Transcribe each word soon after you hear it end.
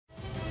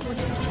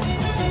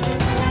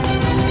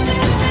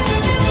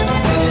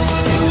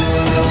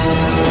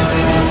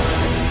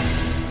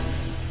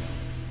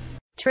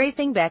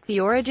Tracing back the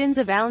origins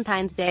of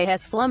Valentine's Day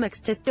has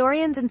flummoxed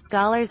historians and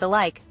scholars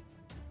alike.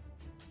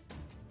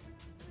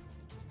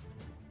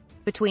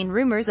 Between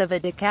rumors of a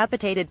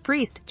decapitated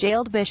priest,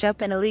 jailed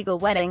bishop and illegal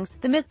weddings,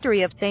 the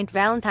mystery of St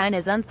Valentine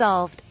is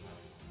unsolved.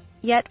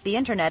 Yet, the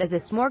internet is a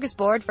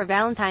smorgasbord for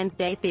Valentine's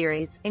Day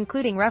theories,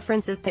 including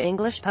references to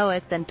English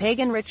poets and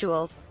pagan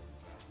rituals.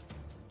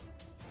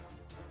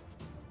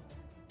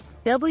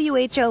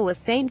 Who was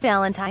St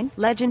Valentine?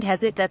 Legend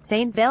has it that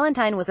St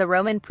Valentine was a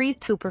Roman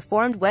priest who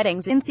performed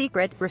weddings in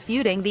secret,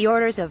 refuting the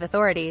orders of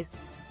authorities.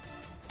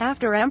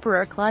 After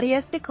Emperor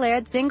Claudius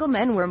declared single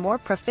men were more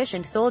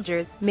proficient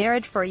soldiers,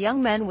 marriage for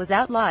young men was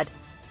outlawed.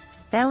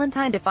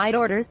 Valentine defied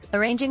orders,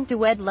 arranging to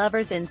wed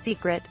lovers in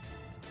secret.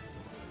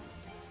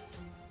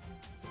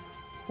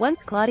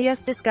 Once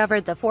Claudius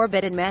discovered the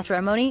forbidden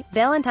matrimony,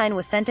 Valentine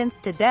was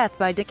sentenced to death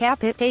by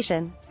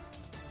decapitation.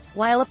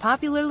 While a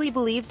popularly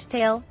believed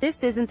tale,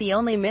 this isn't the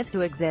only myth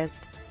to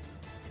exist.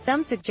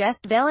 Some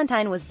suggest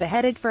Valentine was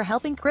beheaded for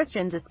helping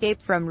Christians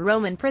escape from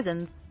Roman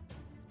prisons.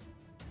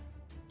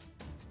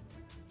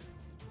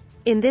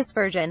 In this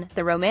version,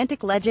 the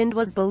romantic legend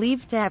was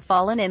believed to have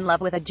fallen in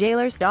love with a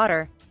jailer's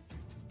daughter.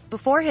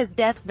 Before his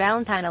death,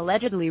 Valentine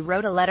allegedly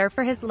wrote a letter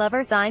for his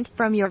lover signed,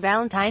 "From your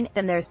Valentine."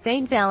 Then there's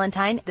St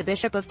Valentine, the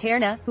bishop of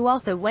Terna, who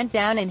also went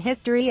down in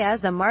history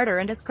as a martyr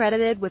and is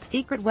credited with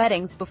secret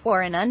weddings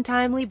before an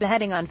untimely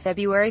beheading on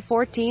February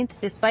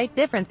 14th. Despite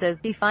differences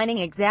defining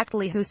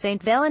exactly who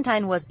St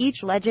Valentine was,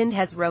 each legend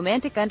has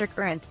romantic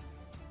undercurrents.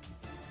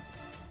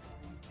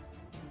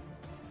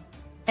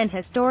 And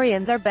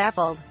historians are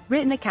baffled.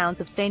 Written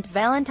accounts of St.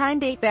 Valentine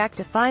date back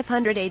to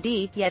 500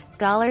 AD, yet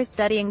scholars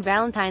studying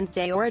Valentine's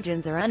Day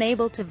origins are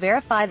unable to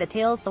verify the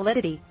tale's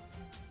validity.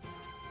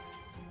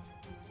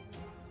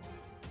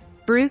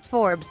 Bruce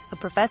Forbes, a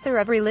professor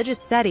of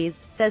religious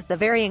studies, says the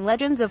varying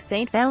legends of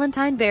St.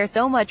 Valentine bear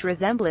so much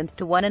resemblance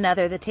to one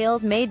another the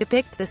tales may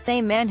depict the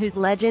same man whose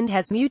legend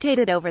has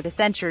mutated over the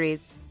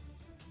centuries.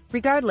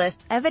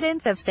 Regardless,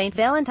 evidence of St.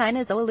 Valentine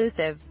is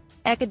elusive.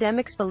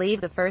 Academics believe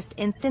the first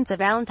instance of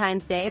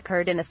Valentine's Day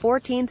occurred in the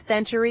 14th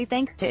century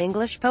thanks to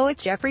English poet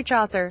Geoffrey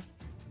Chaucer.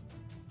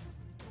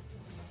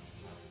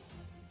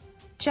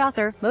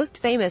 Chaucer, most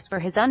famous for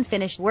his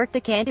unfinished work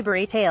The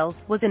Canterbury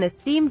Tales, was an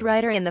esteemed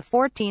writer in the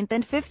 14th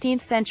and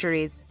 15th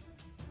centuries.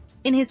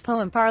 In his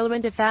poem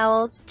Parliament of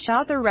Fowls,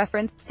 Chaucer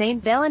referenced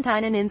St.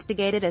 Valentine and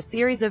instigated a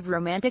series of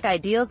romantic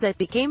ideals that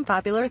became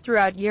popular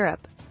throughout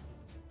Europe.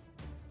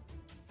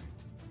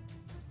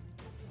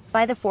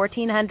 By the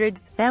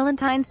 1400s,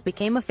 Valentines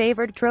became a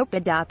favored trope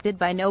adopted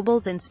by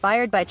nobles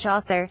inspired by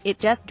Chaucer. "It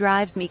just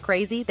drives me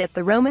crazy that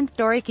the Roman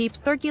story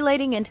keeps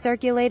circulating and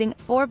circulating,"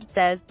 Forbes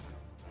says.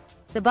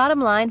 "The bottom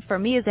line for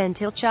me is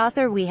until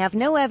Chaucer we have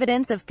no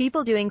evidence of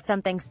people doing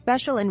something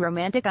special and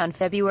romantic on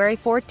February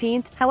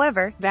 14th.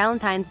 However,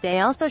 Valentine's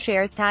Day also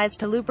shares ties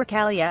to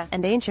Lupercalia,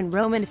 an ancient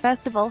Roman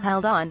festival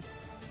held on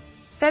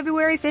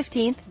February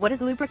 15th. What is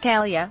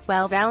Lupercalia?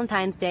 Well,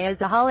 Valentine's Day is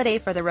a holiday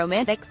for the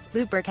Romantics.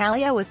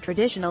 Lupercalia was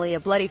traditionally a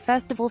bloody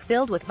festival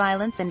filled with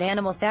violence and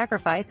animal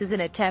sacrifices in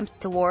attempts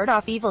to ward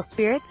off evil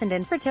spirits and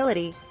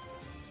infertility.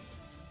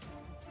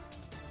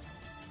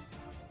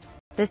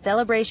 The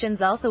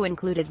celebrations also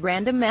included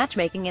random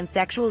matchmaking and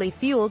sexually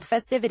fueled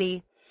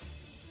festivity.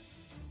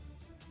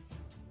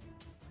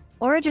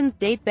 Origins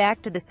date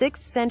back to the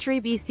 6th century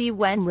BC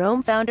when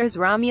Rome founders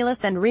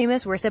Romulus and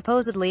Remus were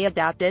supposedly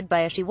adopted by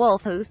a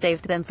she-wolf who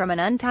saved them from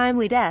an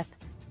untimely death.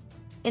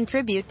 In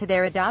tribute to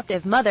their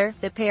adoptive mother,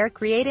 the pair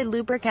created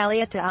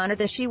Lupercalia to honor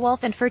the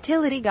she-wolf and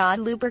fertility god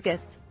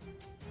Lupercus.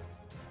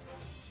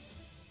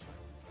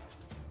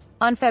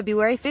 On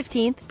February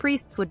 15th,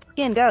 priests would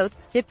skin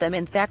goats, dip them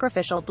in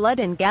sacrificial blood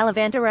and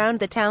gallivant around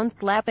the town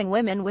slapping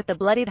women with the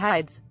bloodied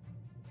hides.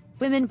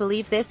 Women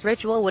believed this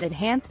ritual would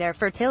enhance their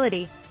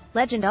fertility.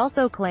 Legend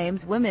also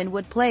claims women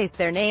would place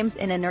their names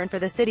in an urn for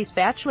the city's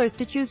bachelors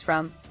to choose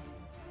from.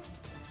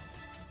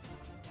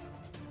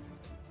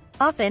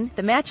 Often,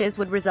 the matches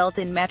would result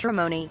in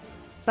matrimony.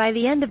 By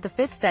the end of the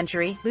 5th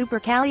century,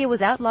 Lupercalia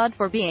was outlawed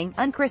for being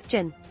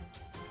unchristian.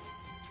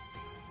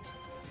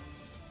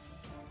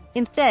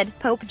 Instead,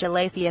 Pope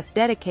Gelasius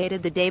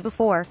dedicated the day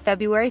before,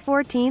 February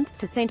 14th,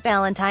 to St.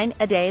 Valentine,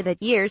 a day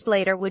that years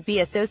later would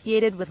be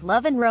associated with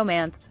love and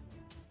romance.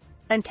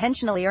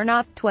 Intentionally or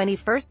not,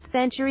 21st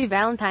century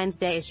Valentine's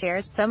Day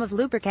shares some of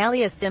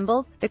Lupercalia's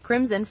symbols. The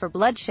crimson for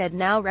bloodshed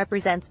now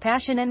represents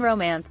passion and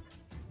romance.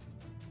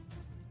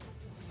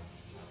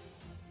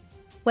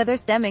 Whether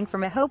stemming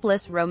from a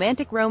hopeless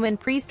romantic Roman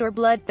priest or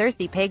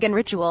bloodthirsty pagan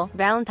ritual,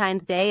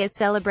 Valentine's Day is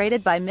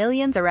celebrated by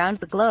millions around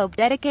the globe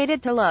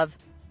dedicated to love.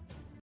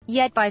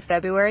 Yet by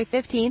February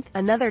 15th,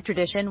 another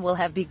tradition will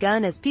have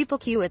begun as people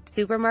queue at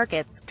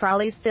supermarkets,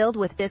 trolleys filled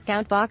with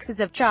discount boxes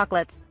of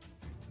chocolates.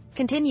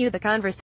 Continue the conversation.